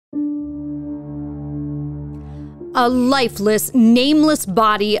A lifeless, nameless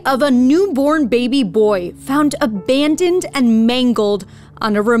body of a newborn baby boy found abandoned and mangled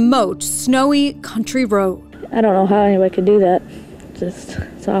on a remote, snowy country road. I don't know how anyone could do that.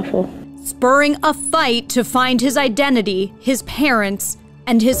 It's awful. Spurring a fight to find his identity, his parents,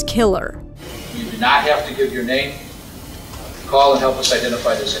 and his killer. You do not have to give your name. Call and help us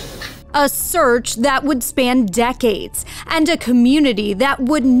identify this infant. A search that would span decades, and a community that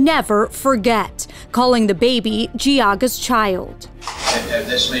would never forget, calling the baby Geauga's child. And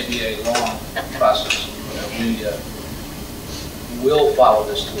this may be a long process. We will follow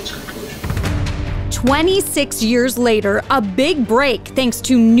this to its conclusion. 26 years later, a big break thanks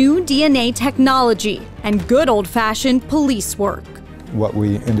to new DNA technology and good old-fashioned police work. What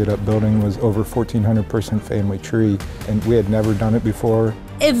we ended up building was over 1,400-person family tree, and we had never done it before.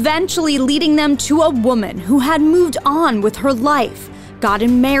 Eventually leading them to a woman who had moved on with her life,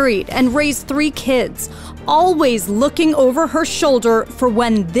 gotten married, and raised 3 kids, always looking over her shoulder for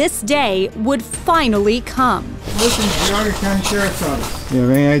when this day would finally come. Listen, Geauga County Sheriff's Office. You have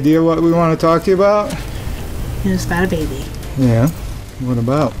any idea what we want to talk to you about? It was about a baby. Yeah? What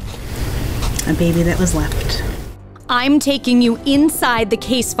about? A baby that was left. I'm taking you inside the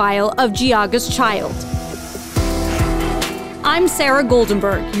case file of Geauga's child. I'm Sara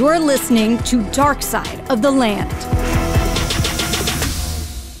Goldenberg. You're listening to Dark Side of the Land.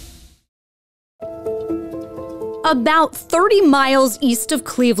 About 30 miles east of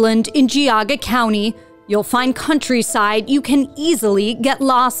Cleveland in Geauga County, you'll find countryside you can easily get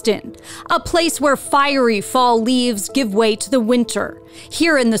lost in. A place where fiery fall leaves give way to the winter.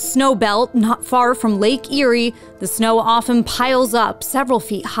 Here in the snow belt, not far from Lake Erie, the snow often piles up several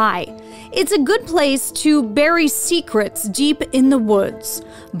feet high. It's a good place to bury secrets deep in the woods.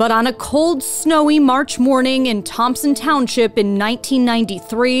 But on a cold, snowy March morning in Thompson Township in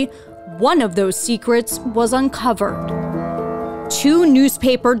 1993, one of those secrets was uncovered. 2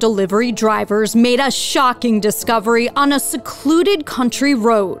 newspaper delivery drivers made a shocking discovery on a secluded country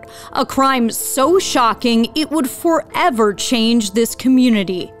road. A crime so shocking it would forever change this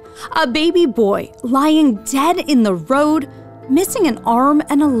community. A baby boy lying dead in the road, missing an arm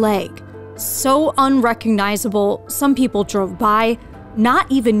and a leg. So unrecognizable, some people drove by,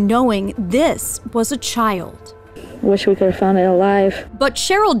 not even knowing this was a child. Wish we could have found it alive. But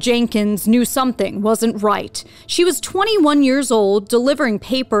Cheryl Jenkins knew something wasn't right. She was 21 years old, delivering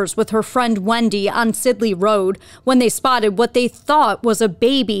papers with her friend Wendy on Sidley Road when they spotted what they thought was a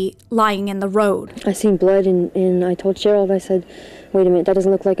baby lying in the road. I seen blood and I told Cheryl, I said, wait a minute, that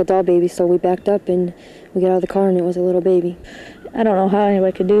doesn't look like a doll baby. So we backed up and we got out of the car and it was a little baby. I don't know how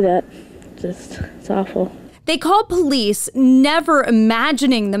anyone could do that. It's awful. They called police, never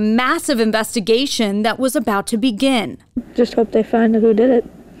imagining the massive investigation that was about to begin. Just hope they find who did it.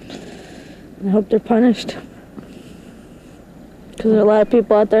 I hope they're punished. Because there are a lot of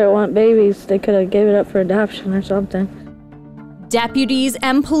people out there that want babies. They could have gave it up for adoption or something. Deputies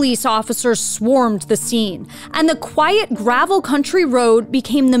and police officers swarmed the scene, and the quiet gravel country road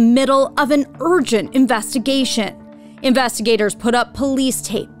became the middle of an urgent investigation. Investigators put up police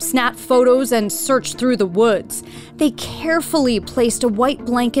tape, snapped photos, and searched through the woods. They carefully placed a white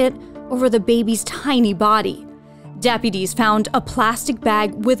blanket over the baby's tiny body. Deputies found a plastic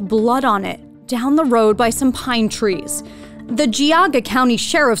bag with blood on it down the road by some pine trees. The Geauga County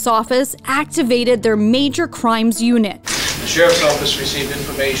Sheriff's Office activated their major crimes unit. The Sheriff's Office received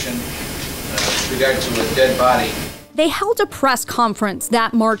information with regard to a dead body. They held a press conference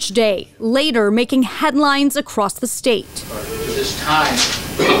that March day, later making headlines across the state. To this time,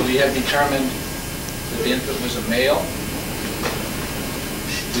 we have determined that the infant was a male.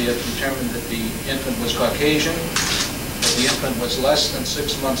 We have determined that the infant was Caucasian, that the infant was less than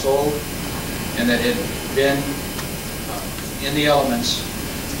 6 months old, and that it had been in the elements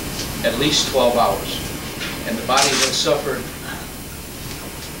at least 12 hours. And the body had suffered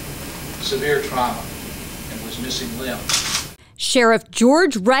severe trauma. Missing limbs. Sheriff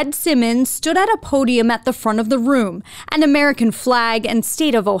George Red Simmons stood at a podium at the front of the room. An American flag and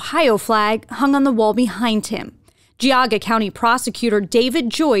state of Ohio flag hung on the wall behind him. Geauga County Prosecutor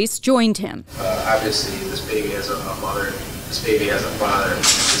David Joyce joined him. Obviously, this baby has a mother, this baby has a father,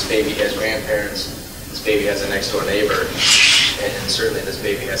 this baby has grandparents, this baby has a next door neighbor, and certainly this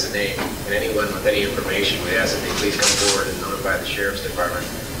baby has a name. And anyone with any information, we ask that they please come forward and notify the Sheriff's Department,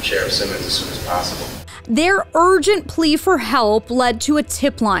 Sheriff Simmons, as soon as possible. Their urgent plea for help led to a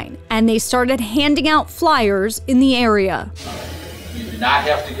tip line, and they started handing out flyers in the area. You do not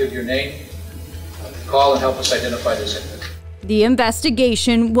have to give your name. Call and help us identify this infant. The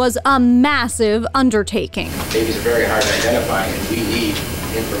investigation was a massive undertaking. Babies are very hard to identify, and we need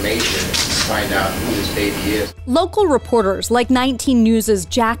information to find out who this baby is. Local reporters like 19 News'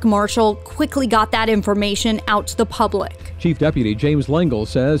 Jack Marshall quickly got that information out to the public. Chief Deputy James Lengel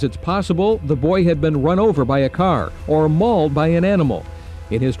says it's possible the boy had been run over by a car or mauled by an animal.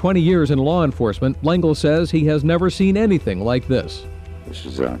 In his 20 years in law enforcement, Lengel says he has never seen anything like this. This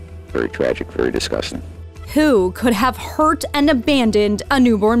is very tragic, very disgusting. Who could have hurt and abandoned a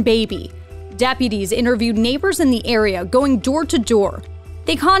newborn baby? Deputies interviewed neighbors in the area, going door to door.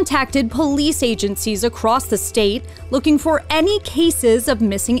 They contacted police agencies across the state looking for any cases of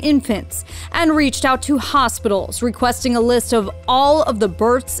missing infants and reached out to hospitals requesting a list of all of the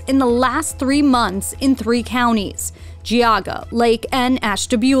births in the last 3 months in 3 counties: Geauga, Lake, and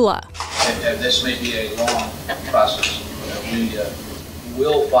Ashtabula. And this may be a long process. We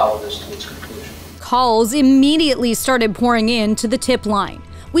will follow this to its conclusion. Calls immediately started pouring in to the tip line.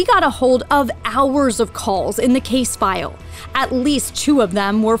 We got a hold of hours of calls in the case file. At least 2 of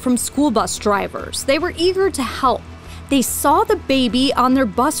them were from school bus drivers. They were eager to help. They saw the baby on their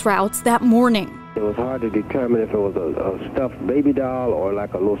bus routes that morning. It was hard to determine if it was a stuffed baby doll or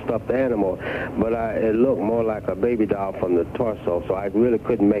like a little stuffed animal, but it looked more like a baby doll from the torso, so I really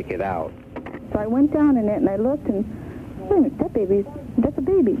couldn't make it out. So I went down in it and I looked and, wait a minute, that's a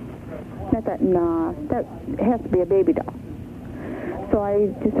baby. And I thought, nah, that has to be a baby doll. So I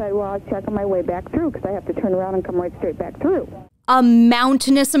decided, well, I'll check on my way back through because I have to turn around and come right straight back through. A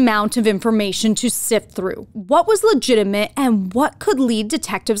mountainous amount of information to sift through. What was legitimate and what could lead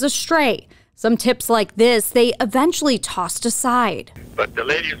detectives astray? Some tips like this they eventually tossed aside. But the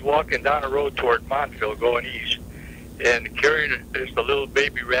lady was walking down the road toward Montville going east and carrying just a little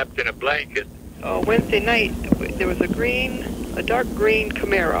baby wrapped in a blanket. Wednesday night, there was a dark green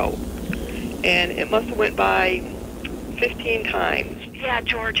Camaro, and it must have went by 15 times. Yeah,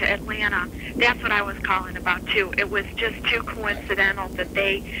 Georgia, Atlanta. That's what I was calling about, too. It was just too coincidental that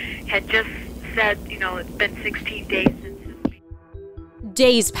they had just said, it's been 16 days since.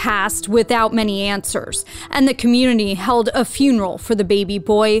 Days passed without many answers, and the community held a funeral for the baby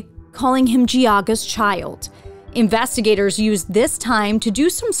boy, calling him Geauga's child. Investigators used this time to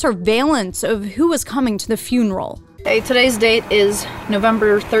do some surveillance of who was coming to the funeral. Today's date is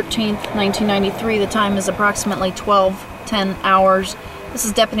November 13th, 1993. The time is approximately 12:10 hours. This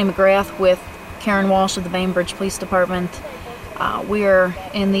is Deputy McGrath with Karen Walsh of the Bainbridge Police Department. We are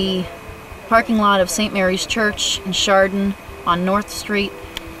in the parking lot of St. Mary's Church in Chardon on North Street.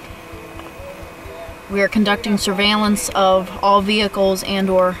 We are conducting surveillance of all vehicles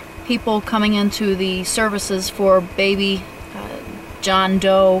and/or people coming into the services for baby John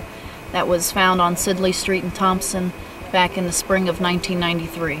Doe that was found on Sidley Street in Thompson back in the spring of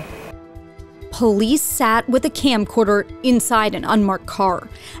 1993. Police sat with a camcorder inside an unmarked car.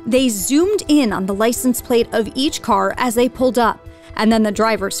 They zoomed in on the license plate of each car as they pulled up, and then the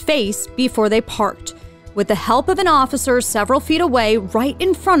driver's face before they parked. With the help of an officer several feet away, right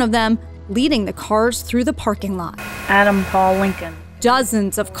in front of them, leading the cars through the parking lot. Adam Paul Lincoln.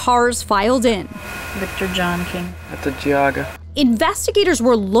 Dozens of cars filed in. Victor John King. That's a Geauga. Investigators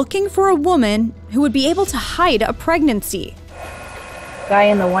were looking for a woman who would be able to hide a pregnancy. Guy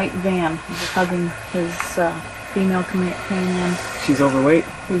in the white van was hugging his female companion. She's overweight?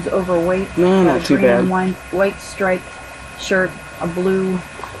 Who's overweight. No, not too bad. White striped shirt, a blue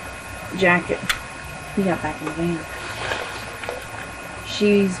jacket. He got back in the van.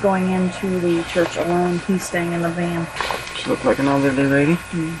 She's going into the church alone. He's staying in the van. She looked like an elderly lady.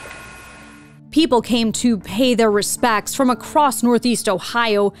 Mm. People came to pay their respects from across Northeast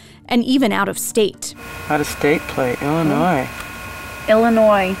Ohio and even out of state. Out of state plate, Illinois.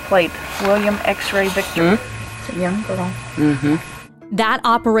 Illinois plate, William X-Ray Victor. It's a young girl. Mm-hmm. That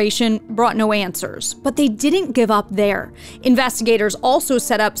operation brought no answers, but they didn't give up there. Investigators also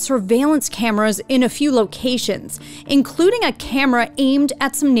set up surveillance cameras in a few locations, including a camera aimed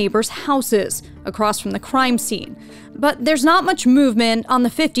at some neighbors' houses across from the crime scene. But there's not much movement on the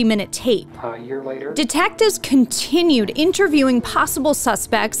 50-minute tape. A year later, detectives continued interviewing possible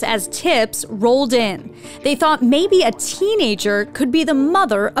suspects as tips rolled in. They thought maybe a teenager could be the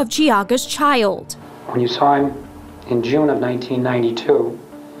mother of Geauga's child. When you saw him in June of 1992,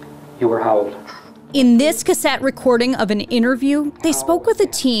 you were how old? In this cassette recording of an interview, they spoke with a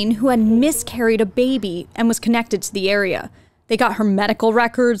teen who had miscarried a baby and was connected to the area. They got her medical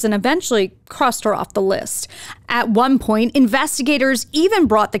records and eventually crossed her off the list. At one point, investigators even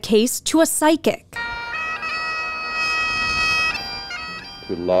brought the case to a psychic.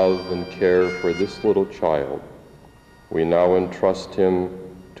 To love and care for this little child, we now entrust him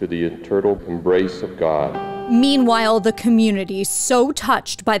to the eternal embrace of God. Meanwhile, the community, so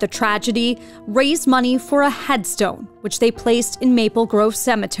touched by the tragedy, raised money for a headstone, which they placed in Maple Grove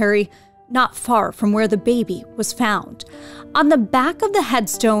Cemetery, not far from where the baby was found. On the back of the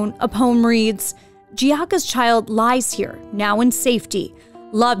headstone, a poem reads, "Geauga's child lies here, now in safety,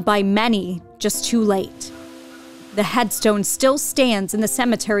 loved by many, just too late." The headstone still stands in the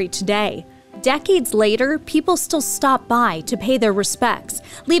cemetery today. Decades later, people still stop by to pay their respects,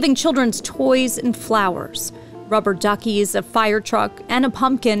 leaving children's toys and flowers. Rubber duckies, a fire truck, and a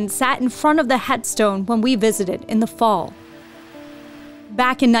pumpkin sat in front of the headstone when we visited in the fall.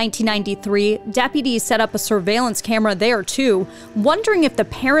 Back in 1993, deputies set up a surveillance camera there too, wondering if the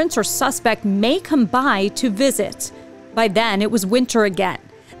parents or suspect may come by to visit. By then, it was winter again.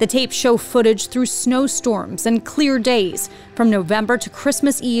 The tapes show footage through snowstorms and clear days from November to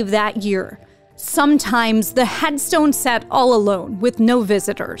Christmas Eve that year. Sometimes the headstone sat all alone with no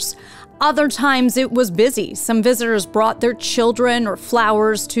visitors. Other times it was busy. Some visitors brought their children or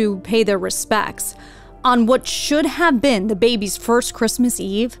flowers to pay their respects. On what should have been the baby's first Christmas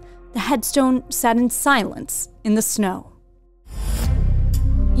Eve, the headstone sat in silence in the snow.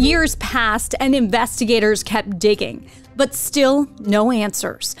 Years passed and investigators kept digging, but still no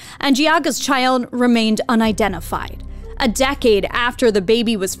answers, and Geauga's child remained unidentified. A decade after the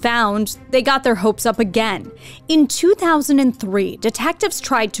baby was found, they got their hopes up again. In 2003, detectives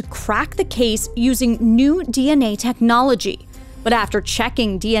tried to crack the case using new DNA technology. But after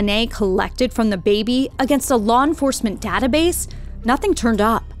checking DNA collected from the baby against a law enforcement database, nothing turned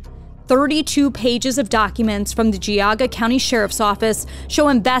up. 32 pages of documents from the Geauga County Sheriff's Office show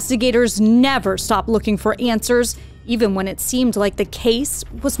investigators never stopped looking for answers, even when it seemed like the case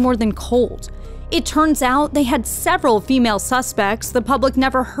was more than cold. It turns out they had several female suspects the public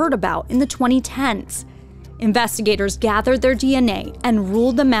never heard about in the 2010s. Investigators gathered their DNA and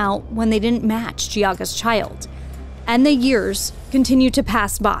ruled them out when they didn't match Geauga's child. And the years continue to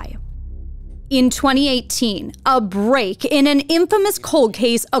pass by. In 2018, a break in an infamous cold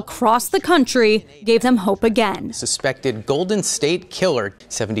case across the country gave them hope again. Suspected Golden State killer,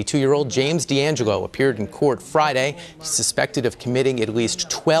 72-year-old James D'Angelo, appeared in court Friday. He's suspected of committing at least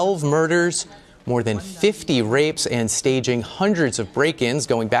 12 murders, more than 50 rapes, and staging hundreds of break-ins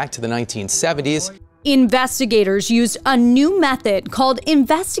going back to the 1970s. Investigators used a new method called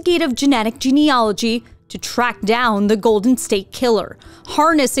investigative genetic genealogy to track down the Golden State Killer,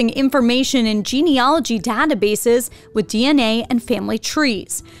 harnessing information in genealogy databases with DNA and family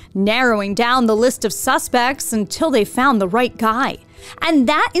trees, narrowing down the list of suspects until they found the right guy. And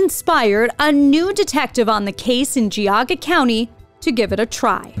that inspired a new detective on the case in Geauga County to give it a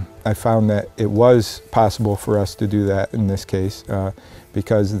try. I found that it was possible for us to do that in this case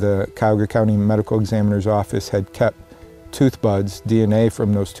because the Geauga County Medical Examiner's Office had kept tooth buds, DNA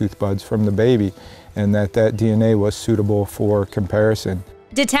from those tooth buds from the baby, and that DNA was suitable for comparison.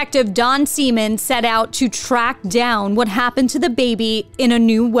 Detective Don Seaman set out to track down what happened to the baby in a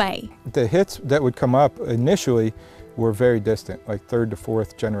new way. The hits that would come up initially were very distant, like third to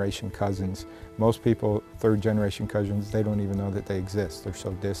fourth generation cousins. Most people, third generation cousins, they don't even know that they exist. They're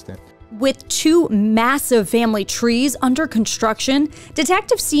so distant. With 2 massive family trees under construction,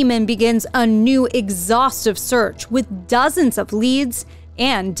 Detective Seaman begins a new exhaustive search with dozens of leads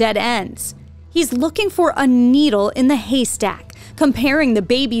and dead ends. He's looking for a needle in the haystack, comparing the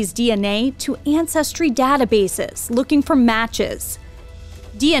baby's DNA to ancestry databases, looking for matches.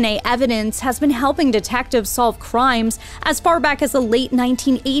 DNA evidence has been helping detectives solve crimes as far back as the late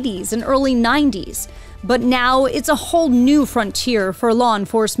 1980s and early 90s. But now it's a whole new frontier for law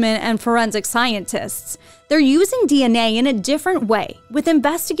enforcement and forensic scientists. They're using DNA in a different way with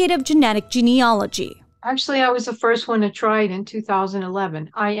investigative genetic genealogy. Actually, I was the first one to try it in 2011.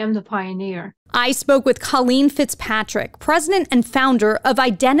 I am the pioneer. I spoke with Colleen Fitzpatrick, president and founder of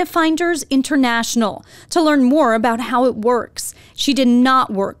Identifinders International, to learn more about how it works. She did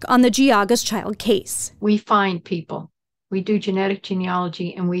not work on the Geauga's child case. We find people. We do genetic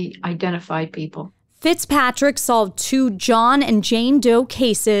genealogy and we identify people. Fitzpatrick solved 2 John and Jane Doe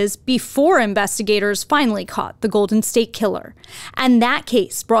cases before investigators finally caught the Golden State Killer. And that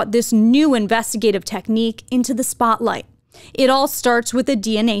case brought this new investigative technique into the spotlight. It all starts with a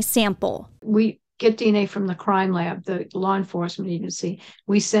DNA sample. We get DNA from the crime lab, the law enforcement agency.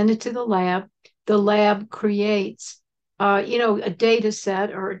 We send it to the lab. The lab creates, a data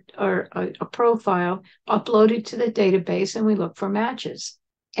set or a profile, uploaded to the database, and we look for matches.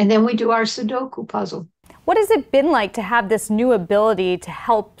 And then we do our Sudoku puzzle. What has it been like to have this new ability to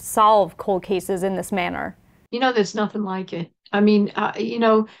help solve cold cases in this manner? There's nothing like it. I mean,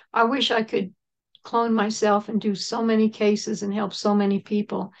 I wish I could clone myself and do so many cases and help so many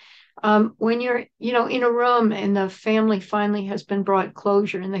people. When you're, in a room and the family finally has been brought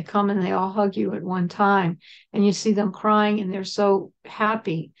closure and they come and they all hug you at one time and you see them crying and they're so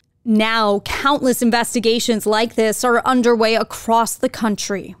happy. Now, countless investigations like this are underway across the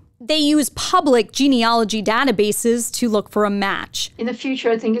country. They use public genealogy databases to look for a match. In the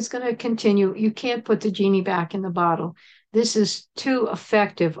future, I think it's going to continue. You can't put the genie back in the bottle. This is too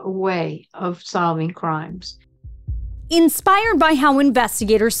effective a way of solving crimes. Inspired by how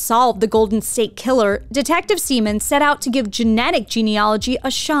investigators solved the Golden State Killer, Detective Seaman set out to give genetic genealogy a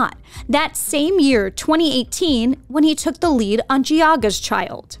shot. That same year, 2018, when he took the lead on Geauga's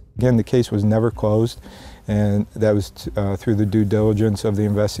child. Again, the case was never closed, and that was through the due diligence of the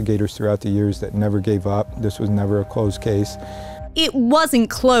investigators throughout the years that never gave up. This was never a closed case. It wasn't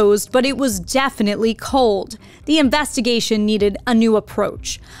closed, but it was definitely cold. The investigation needed a new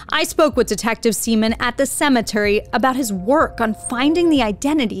approach. I spoke with Detective Seaman at the cemetery about his work on finding the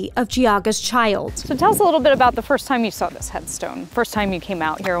identity of Geauga's child. So tell us a little bit about the first time you saw this headstone, first time you came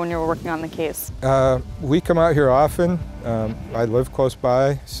out here when you were working on the case. We come out here often. I live close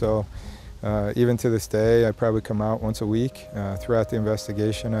by, so even to this day, I probably come out once a week. Throughout the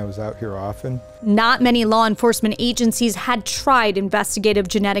investigation, I was out here often. Not many law enforcement agencies had tried investigative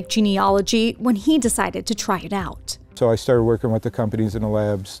genetic genealogy when he decided to try it out. So I started working with the companies and the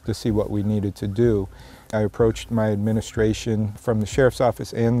labs to see what we needed to do. I approached my administration from the sheriff's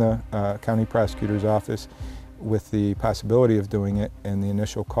office and the county prosecutor's office with the possibility of doing it and the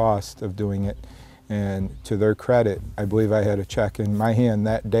initial cost of doing it. And to their credit, I believe I had a check in my hand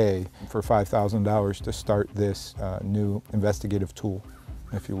that day for $5,000 to start this new investigative tool,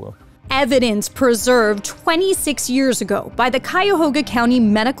 if you will. Evidence preserved 26 years ago by the Geauga County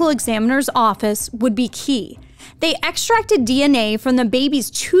Medical Examiner's Office would be key. They extracted DNA from the baby's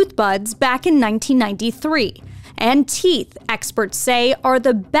tooth buds back in 1993. And teeth, experts say, are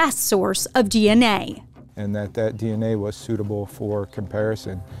the best source of DNA. And that DNA was suitable for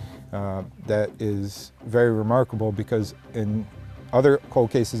comparison. That is very remarkable because in other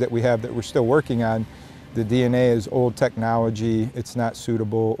cold cases that we have that we're still working on, the DNA is old technology, it's not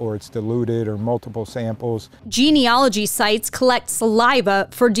suitable, or it's diluted, or multiple samples. Genealogy sites collect saliva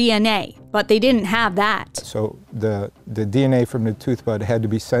for DNA, but they didn't have that. So the DNA from the tooth bud had to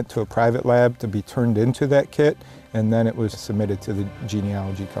be sent to a private lab to be turned into that kit, and then it was submitted to the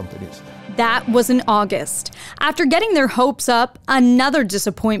genealogy companies. That was in August. After getting their hopes up, another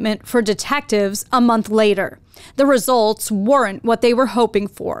disappointment for detectives a month later. The results weren't what they were hoping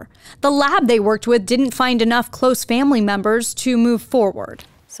for. The lab they worked with didn't find enough close family members to move forward.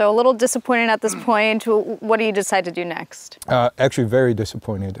 So a little disappointed at this point. What do you decide to do next? Actually very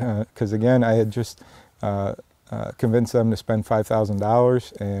disappointed, because again, I had just convinced them to spend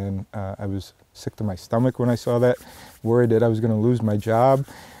 $5,000, and I was sick to my stomach when I saw that, worried that I was going to lose my job.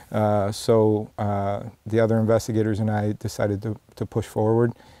 So the other investigators and I decided to push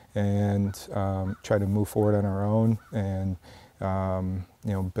forward and try to move forward on our own, and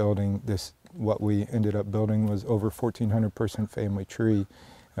building this. What we ended up building was over 1,400 person family tree,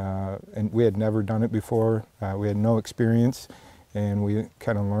 and we had never done it before. We had no experience, and we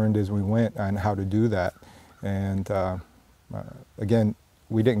kind of learned as we went on how to do that. And again,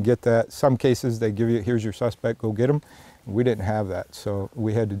 we didn't get that. Some cases they give you, here's your suspect, go get him. We didn't have that, so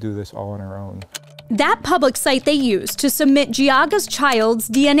we had to do this all on our own. That public site they used to submit Geauga's child's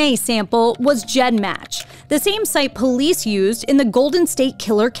DNA sample was GEDmatch, the same site police used in the Golden State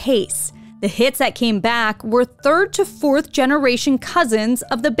Killer case. The hits that came back were third to fourth generation cousins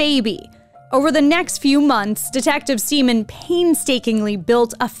of the baby. Over the next few months, Detective Seaman painstakingly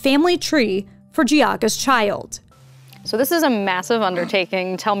built a family tree for Geauga's child. So this is a massive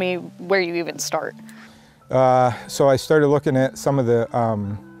undertaking. Tell me where you even start. So I started looking at some of the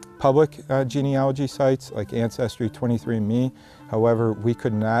public genealogy sites like Ancestry, 23andMe. However, we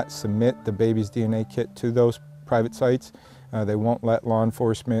could not submit the baby's DNA kit to those private sites. They won't let law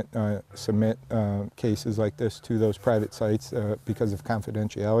enforcement submit cases like this to those private sites because of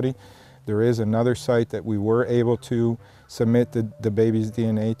confidentiality. There is another site that we were able to submit the baby's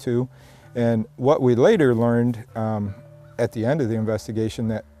DNA to. And what we later learned at the end of the investigation,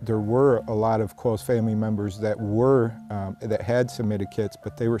 that there were a lot of close family members that that had submitted kits,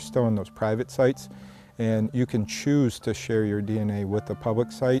 but they were still in those private sites. And you can choose to share your DNA with the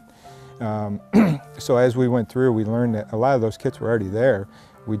public site. So as we went through, we learned that a lot of those kits were already there.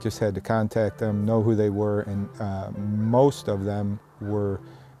 We just had to contact them, know who they were, and most of them were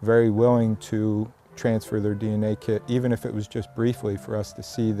very willing to transfer their DNA kit, even if it was just briefly, for us to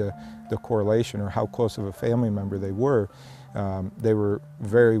see the correlation or how close of a family member they were. They were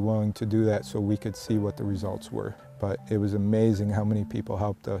very willing to do that so we could see what the results were. but it was amazing how many people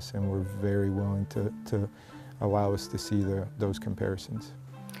helped us and were very willing to allow us to see those comparisons.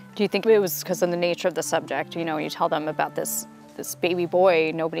 Do you think it was because of the nature of the subject? You know, you tell them about this baby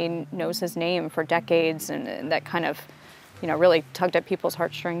boy, nobody knows his name for decades, and that kind of, you know, really tugged at people's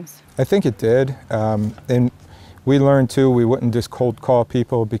heartstrings? I think it did. And we learned too, we wouldn't just cold call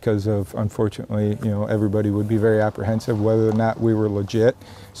people because of, unfortunately, you know, everybody would be very apprehensive whether or not we were legit.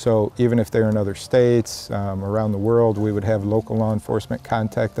 So even if they're in other states, around the world, we would have local law enforcement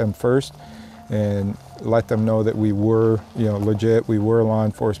contact them first and let them know that we were, you know, legit, we were law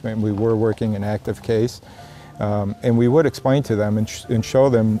enforcement, we were working an active case. And we would explain to them and show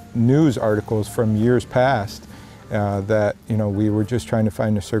them news articles from years past that, you know, we were just trying to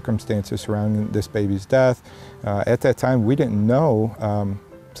find the circumstances surrounding this baby's death. At that time, we didn't know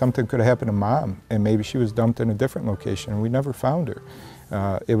something could have happened to Mom, and maybe she was dumped in a different location, and we never found her.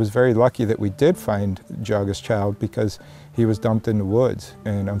 It was very lucky that we did find Geauga's child because he was dumped in the woods.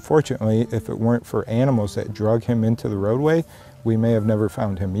 And unfortunately, if it weren't for animals that drug him into the roadway, we may have never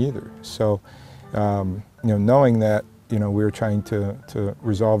found him either. So, you know, knowing that, you know, we were trying to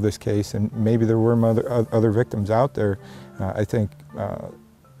resolve this case, and maybe there were other victims out there, I think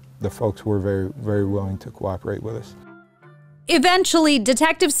the folks were very, very willing to cooperate with us. Eventually,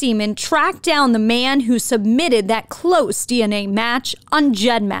 Detective Seaman tracked down the man who submitted that close DNA match on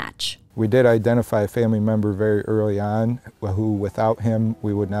GEDmatch. We did identify a family member very early on who, without him,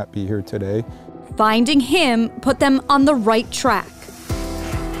 we would not be here today. Finding him put them on the right track.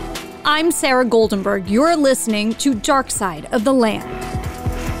 I'm Sara Goldenberg. You're listening to Dark Side of the Land.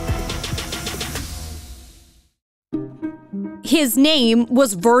 His name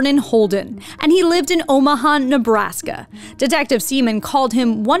was Vernon Holden, and he lived in Omaha, Nebraska. Detective Seaman called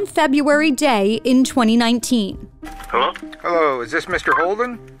him one February day in 2019. Hello? Hello, is this Mr.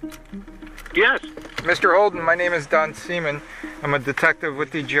 Holden? Yes. Mr. Holden, my name is Don Seaman. I'm a detective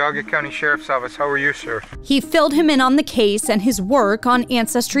with the Geauga County Sheriff's Office. How are you, sir? He filled him in on the case and his work on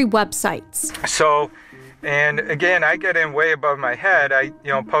ancestry websites. So, and again, I get in way above my head. I,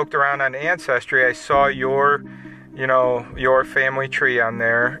 poked around on Ancestry. I saw your family tree on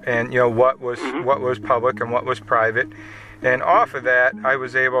there, and what was public and what was private. And off of that, I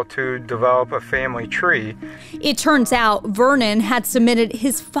was able to develop a family tree. It turns out Vernon had submitted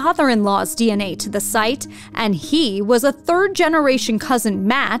his father-in-law's DNA to the site, and he was a third-generation cousin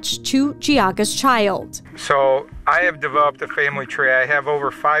match to Geauga's child. So I have developed a family tree. I have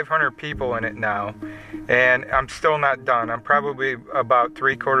over 500 people in it now, and I'm still not done. I'm probably about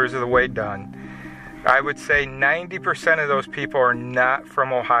 3/4 of the way done. I would say 90% of those people are not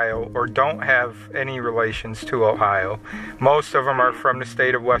from Ohio or don't have any relations to Ohio. Most of them are from the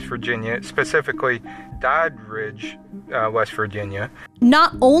state of West Virginia, specifically Doddridge, West Virginia.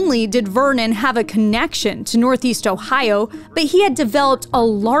 Not only did Vernon have a connection to Northeast Ohio, but he had developed a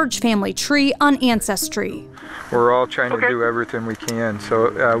large family tree on Ancestry. We're all trying to do everything we can.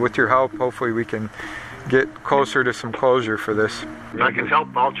 So with your help, hopefully we can get closer to some closure for this. I can help.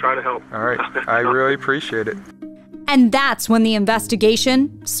 I'll try to help. All right. I really appreciate it. And that's when the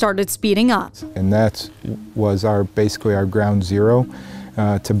investigation started speeding up. And that was basically our ground zero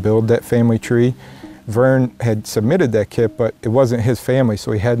to build that family tree. Vern had submitted that kit, but it wasn't his family,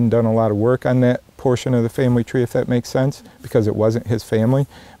 so he hadn't done a lot of work on that portion of the family tree, if that makes sense, because it wasn't his family.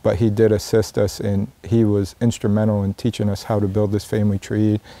 But he did assist us, and he was instrumental in teaching us how to build this family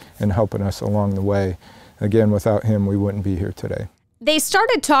tree and helping us along the way. Again, without him, we wouldn't be here today. They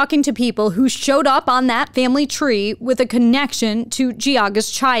started talking to people who showed up on that family tree with a connection to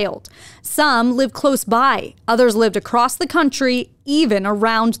Geauga's child. Some lived close by, others lived across the country, even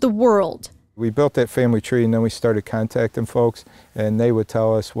around the world. We built that family tree, and then we started contacting folks, and they would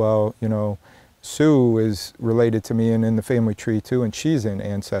tell us, well, Sue is related to me and in the family tree too, and she's in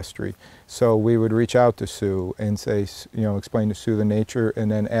Ancestry. So we would reach out to Sue and say, explain to Sue the nature, and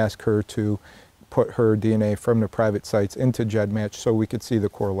then ask her to put her DNA from the private sites into GEDmatch so we could see the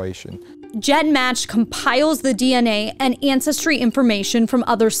correlation. GEDmatch compiles the DNA and ancestry information from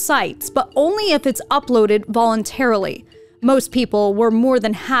other sites, but only if it's uploaded voluntarily. Most people were more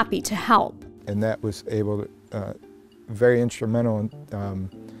than happy to help. And that was able to, very instrumental in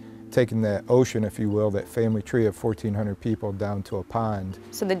taking that ocean, if you will, that family tree of 1,400 people down to a pond.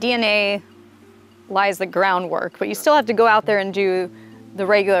 So the DNA lies the groundwork, but you still have to go out there and do the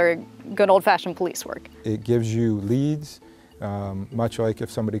regular good old-fashioned police work. It gives you leads, much like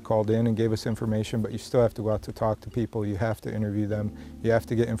if somebody called in and gave us information, but you still have to go out to talk to people. You have to interview them. You have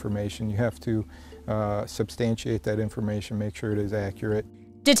to get information. You have to substantiate that information, make sure it is accurate.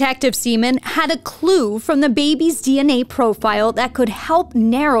 Detective Seaman had a clue from the baby's DNA profile that could help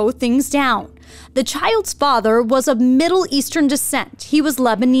narrow things down. The child's father was of Middle Eastern descent. He was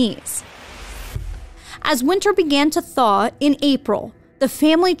Lebanese. As winter began to thaw in April, the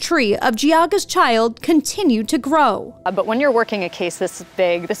family tree of Geauga's child continued to grow. But when you're working a case this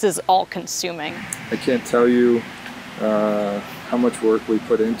big, this is all-consuming. I can't tell you how much work we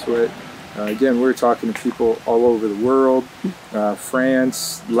put into it. Again, we're talking to people all over the world,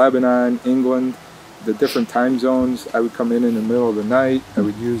 France, Lebanon, England, the different time zones. I would come in the middle of the night. I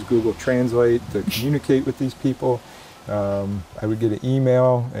would use Google Translate to communicate with these people. I would get an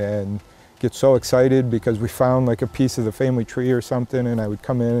email and get so excited because we found like a piece of the family tree or something, and I would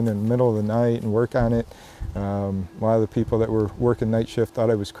come in the middle of the night and work on it. A lot of the people that were working night shift thought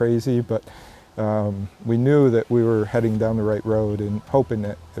I was crazy, but we knew that we were heading down the right road and hoping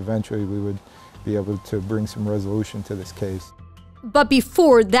that eventually we would be able to bring some resolution to this case. But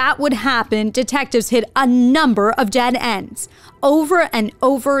before that would happen, detectives hit a number of dead ends. Over and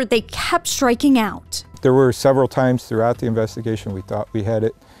over, they kept striking out. There were several times throughout the investigation we thought we had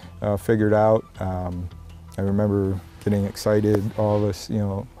it figured out. I remember getting excited, all of us,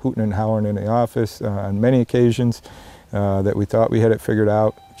 hooting and howling in the office on many occasions that we thought we had it figured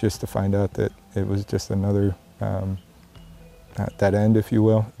out, just to find out that it was just another dead end, if you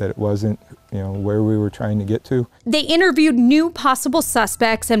will, that it wasn't, where we were trying to get to. They interviewed new possible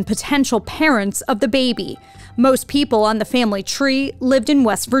suspects and potential parents of the baby. Most people on the family tree lived in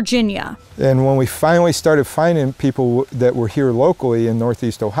West Virginia. And when we finally started finding people that were here locally in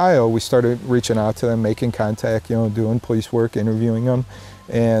Northeast Ohio, we started reaching out to them, making contact, doing police work, interviewing them.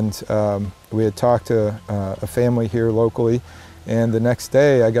 And we had talked to a family here locally. And the next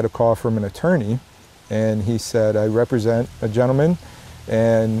day I got a call from an attorney, and he said, I represent a gentleman,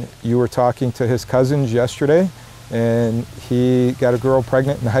 and you were talking to his cousins yesterday, and he got a girl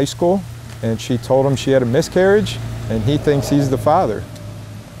pregnant in high school, and she told him she had a miscarriage, and he thinks he's the father.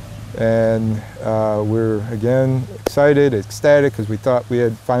 And we're again excited, ecstatic, because we thought we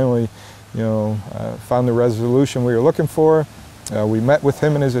had finally, found the resolution we were looking for. We met with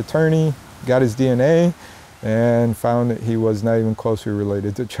him and his attorney, got his DNA, and found that he was not even closely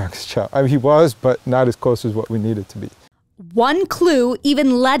related to Chuck's child. I mean, he was, but not as close as what we needed to be. One clue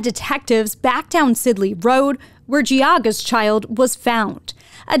even led detectives back down Sidley Road, where Geauga's child was found.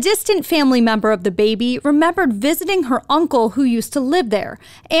 A distant family member of the baby remembered visiting her uncle who used to live there,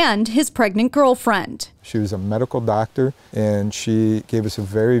 and his pregnant girlfriend. She was a medical doctor, and she gave us a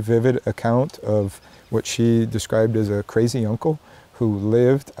very vivid account of what she described as a crazy uncle who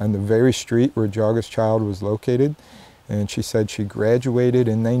lived on the very street where Geauga's child was located. And she said she graduated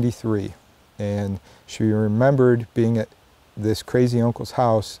in '93, and she remembered being at this crazy uncle's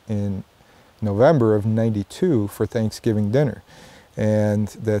house in November of '92 for Thanksgiving dinner, and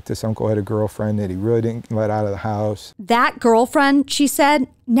that this uncle had a girlfriend that he really didn't let out of the house. That girlfriend, she said,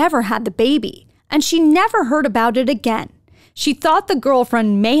 never had the baby, and she never heard about it again. She thought the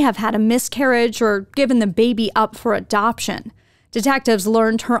girlfriend may have had a miscarriage or given the baby up for adoption. Detectives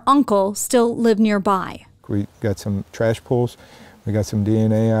learned her uncle still lived nearby. We got some trash pulls, we got some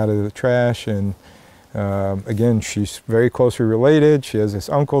DNA out of the trash, and again, she's very closely related. She has this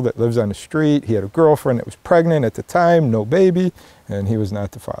uncle that lives on the street. He had a girlfriend that was pregnant at the time, no baby, and he was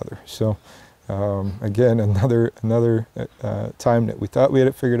not the father. So again, another time that we thought we had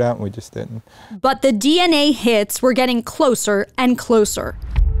it figured out and we just didn't. But the DNA hits were getting closer and closer.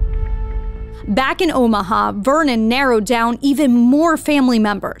 Back in Omaha, Vernon narrowed down even more family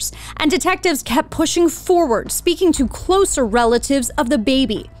members, and detectives kept pushing forward, speaking to closer relatives of the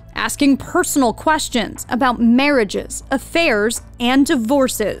baby, asking personal questions about marriages, affairs, and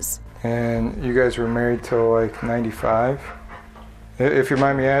divorces. And you guys were married till like 95? If you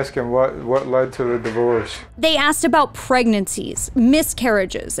mind me asking, what led to the divorce? They asked about pregnancies,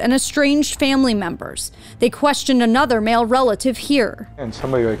 miscarriages, and estranged family members. They questioned another male relative here. And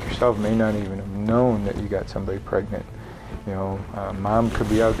somebody like yourself may not even have known that you got somebody pregnant. Mom could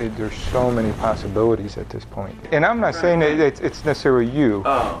be out there. There's so many possibilities at this point. And I'm not saying that it's necessarily you,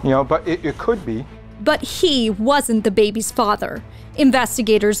 but it could be. But he wasn't the baby's father.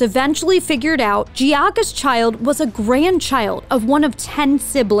 Investigators eventually figured out Geauga's child was a grandchild of one of 10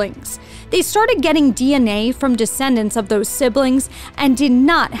 siblings. They started getting DNA from descendants of those siblings and did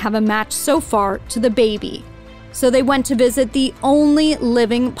not have a match so far to the baby. So they went to visit the only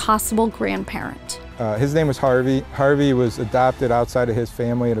living possible grandparent. His name was Harvey. Harvey was adopted outside of his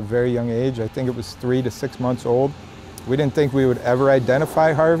family at a very young age. I think it was 3 to 6 months old. We didn't think we would ever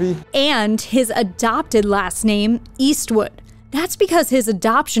identify Harvey. And his adopted last name, Eastwood. That's because his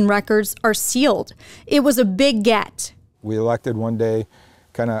adoption records are sealed. It was a big get. We elected one day,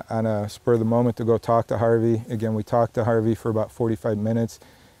 kind of on a spur of the moment, to go talk to Harvey. Again, we talked to Harvey for about 45 minutes,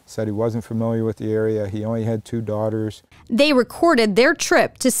 said he wasn't familiar with the area. He only had 2 daughters. They recorded their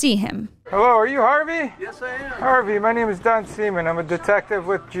trip to see him. Hello, are you Harvey? Yes, I am. Harvey, my name is Don Seaman. I'm a detective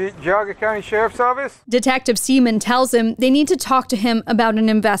with Geauga County Sheriff's Office. Detective Seaman tells him they need to talk to him about an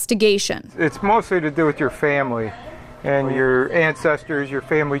investigation. It's mostly to do with your family and your ancestors, your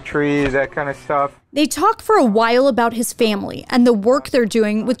family tree, that kind of stuff. They talk for a while about his family and the work they're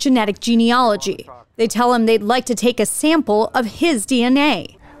doing with genetic genealogy. They tell him they'd like to take a sample of his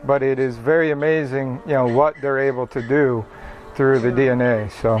DNA. But it is very amazing, what they're able to do through the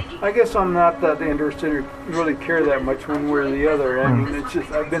DNA. So I guess I'm not that interested or really care that much one way or the other. I mean, it's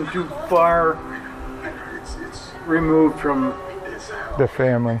just I've been too far removed from the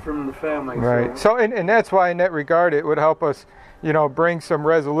family. Right. So and that's why in that regard it would help us, bring some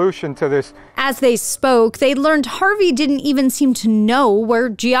resolution to this. As they spoke, they learned Harvey didn't even seem to know where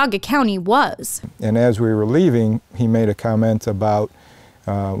Geauga County was. And as we were leaving, he made a comment about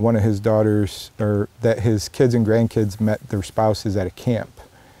one of his daughters, or that his kids and grandkids met their spouses at a camp.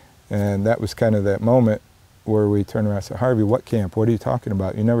 And that was kind of that moment where we turned around and said, Harvey, what camp? What are you talking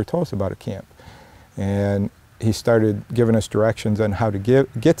about? You never told us about a camp. And he started giving us directions on how to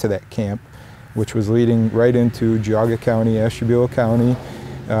get to that camp, which was leading right into Geauga County, Ashtabula County.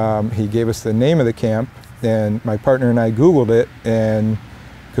 He gave us the name of the camp, and my partner and I Googled it, and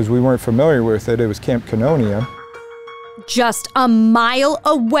because we weren't familiar with it, it was Camp Canonia. Just a mile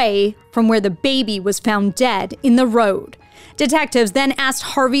away from where the baby was found dead in the road. Detectives then asked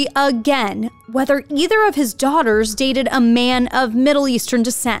Harvey again whether either of his daughters dated a man of Middle Eastern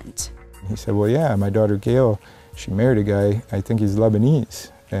descent. He said, well, yeah, my daughter Gail, she married a guy, I think he's Lebanese.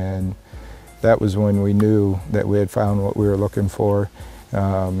 And that was when we knew that we had found what we were looking for.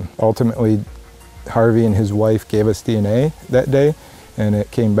 Ultimately, Harvey and his wife gave us DNA that day, and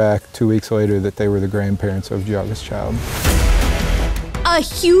it came back 2 weeks later that they were the grandparents of Geauga's child. A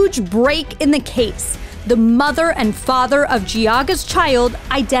huge break in the case. The mother and father of Geauga's child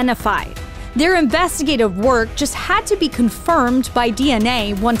identified. Their investigative work just had to be confirmed by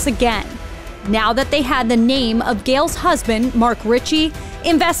DNA once again. Now that they had the name of Gail's husband, Mark Ritchie,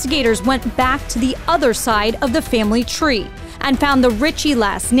 investigators went back to the other side of the family tree and found the Ritchie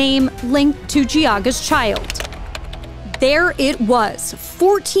last name linked to Geauga's child. There it was,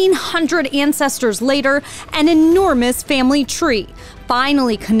 1,400 ancestors later, an enormous family tree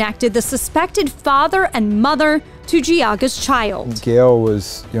finally connected the suspected father and mother to Geauga's child. Gail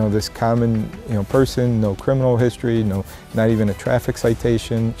was, this common, person, no criminal history, not even a traffic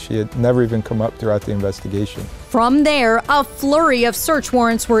citation. She had never even come up throughout the investigation. From there, a flurry of search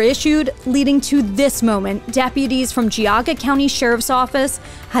warrants were issued, leading to this moment deputies from Geauga County Sheriff's Office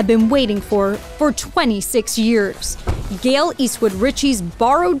had been waiting for 26 years. Gail Eastwood Ritchie's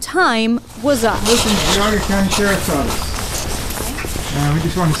borrowed time was up. Listen, Geauga County Sheriff's Office. We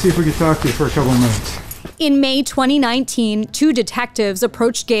just want to see if we could talk to you for a couple minutes. In May 2019, 2 detectives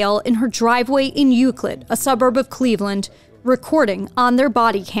approached Gail in her driveway in Euclid, a suburb of Cleveland, recording on their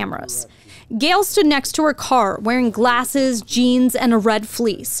body cameras. Gail stood next to her car, wearing glasses, jeans, and a red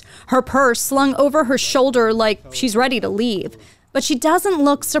fleece. Her purse slung over her shoulder like she's ready to leave, but she doesn't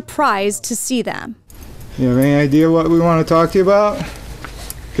look surprised to see them. You have any idea what we want to talk to you about?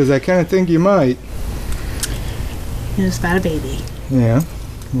 Because I kind of think you might. It was about a baby. Yeah?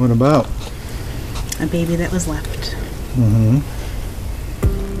 What about? A baby that was left.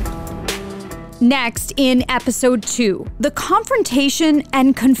 Next in episode 2, the confrontation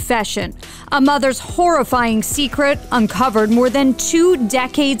and confession. A mother's horrifying secret uncovered more than 2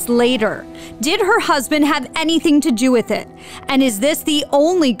 decades later. Did her husband have anything to do with it? And is this the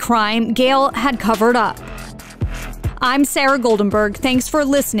only crime Gail had covered up? I'm Sara Goldenberg. Thanks for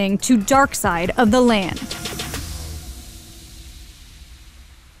listening to Dark Side of the Land.